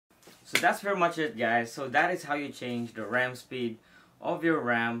So that's pretty much it, guys. So that is how you change the RAM speed of your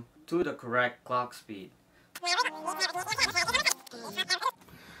RAM to the correct clock speed.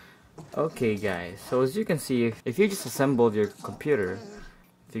 Okay guys, so as you can see, if you just assembled your computer,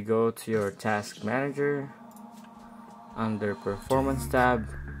 if you go to your task manager, under performance tab,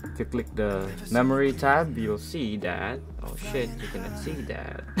 if you click the memory tab, you'll see that, oh shit, you cannot see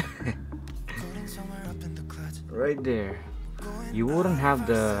that. Right there, you wouldn't have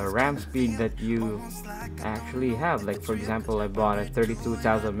the RAM speed that you actually have. Like for example, I bought a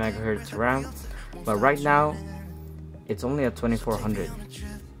 32,000 megahertz RAM, but right now it's only at 2400.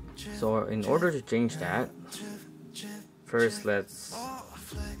 So in order to change that, first let's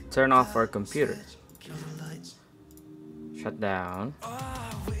turn off our computer, shut down,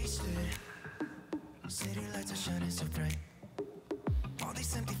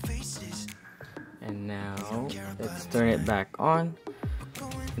 and now let's turn it back on.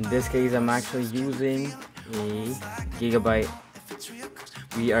 In this case, I'm actually using a Gigabyte.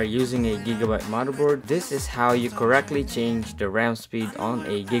 We are using a Gigabyte motherboard. This is how you correctly change the RAM speed on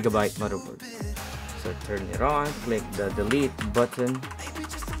a Gigabyte motherboard. So turn it on, click the delete button.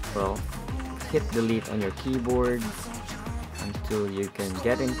 Well, hit delete on your keyboard until you can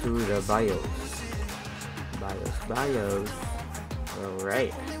get into the BIOS. BIOS.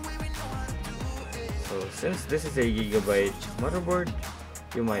 Alright. So since this is a Gigabyte motherboard,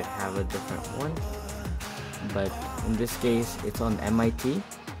 you might have a different one. But in this case, it's on MIT.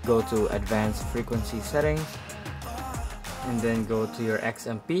 Go to advanced frequency settings and then go to your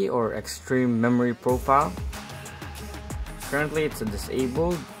XMP or extreme memory profile. Currently it's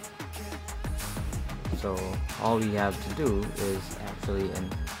disabled, so all we have to do is actually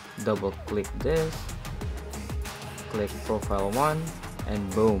double click this, click profile 1, and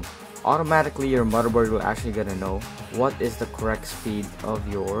boom, automatically your motherboard will actually gonna know what is the correct speed of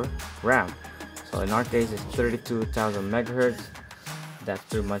your RAM. So in our case, it's 32,000 megahertz. That's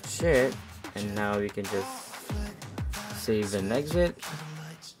pretty much it. And now we can just save and exit.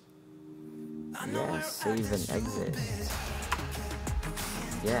 Yes, save and exit.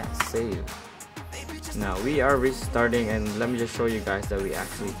 Yes, save. Now we are restarting, and let me just show you guys that we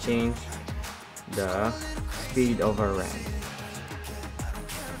actually changed the speed of our RAM.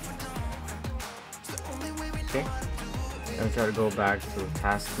 Okay, let me try to go back to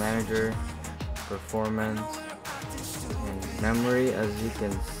task manager, performance, and memory. As you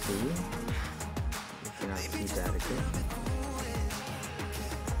can see, you cannot see that again.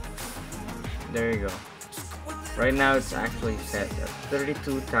 There you go. Right now it's actually set at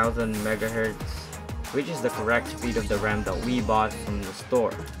 32,000 megahertz, which is the correct speed of the RAM that we bought from the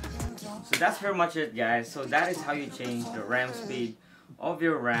store. So that's pretty much it, guys. So that is how you change the RAM speed of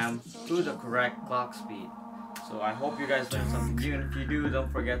your RAM to the correct clock speed. So I hope you guys learned something new, and if you do,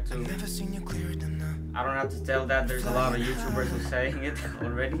 don't forget to, I don't have to tell that, there's a lot of YouTubers who are saying it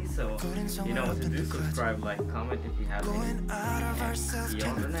already, so you know what to do. Subscribe, like, comment if you have any, and see you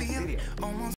on the next video.